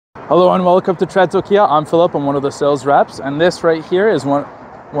Hello and welcome to Trento Kia. I'm Philip, I'm one of the sales reps, and this right here is one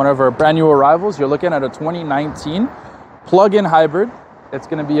of our brand new arrivals. You're looking at a 2019 plug-in hybrid. It's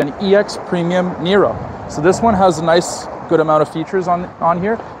going to be an EX Premium Niro. So this one has a nice, good amount of features on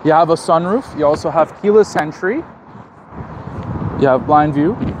here. You have a sunroof. You also have keyless entry. You have blind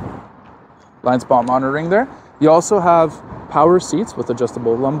view, blind spot monitoring there. You also have power seats with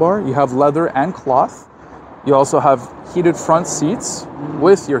adjustable lumbar. You have leather and cloth. You also have heated front seats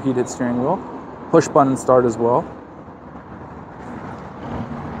with your heated steering wheel, push button start as well.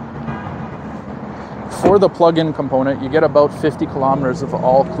 For the plug-in component, you get about 50 kilometers of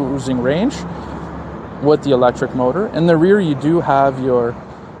all cruising range with the electric motor. In the rear, you do have your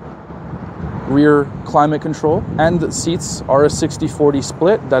rear climate control, and the seats are a 60-40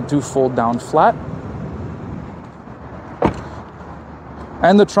 split that do fold down flat.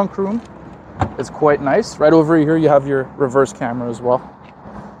 And the trunk room is quite nice. Right over here, you have your reverse camera as well.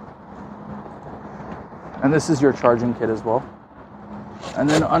 And this is your charging kit as well. And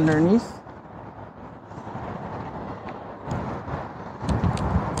then underneath,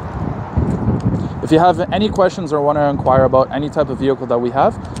 if you have any questions or want to inquire about any type of vehicle that we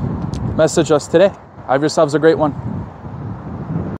have, message us today. Have yourselves a great one.